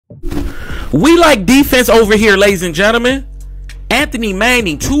We like defense over here, ladies and gentlemen. Anthony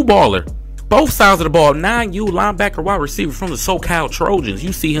Manning, 2-baller. Both sides of the ball. 9U linebacker, wide receiver from the SoCal Trojans.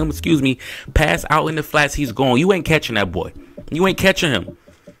 You see him, pass out in the flats. He's gone. You ain't catching that boy. You ain't catching him.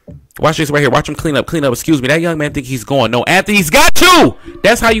 Watch this right here. Watch him clean up. That young man think he's going. No, Anthony's got you.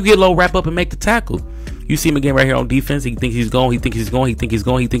 That's how you get low, wrap up, and make the tackle. You see him again right here on defense. He thinks he's going. He thinks he's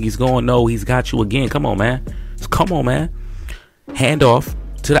going. No, he's got you again. Come on, man. Hand off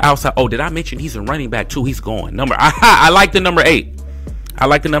to the outside. Oh, did I mention he's a running back too? He's going. I like the number 8.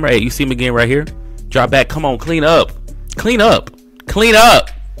 You see him again right here. Drop back. Come on, clean up.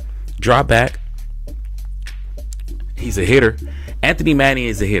 Drop back. He's a hitter. Anthony Manning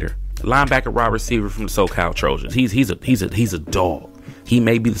is a hitter. Linebacker, wide receiver from the SoCal Trojans. He's a dog. He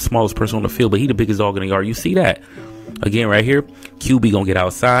may be the smallest person on the field, but he the biggest dog in the yard. You see that again right here. QB gonna get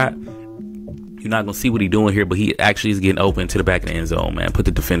outside. You're not gonna see what he's doing here, but he actually is getting open to the back of the end zone, man. Put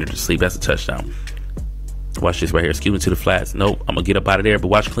the defender to sleep. That's a touchdown. Watch this right here. Excuse me, to the flats. Nope. I'm gonna get up out of there, but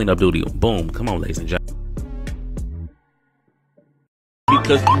watch cleanup duty. Boom. Come on, ladies and gentlemen.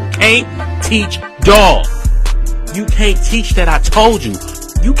 Because you can't teach dog. You can't teach that. I told you.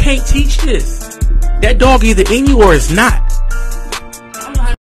 You can't teach this. That dog either in you or it's not.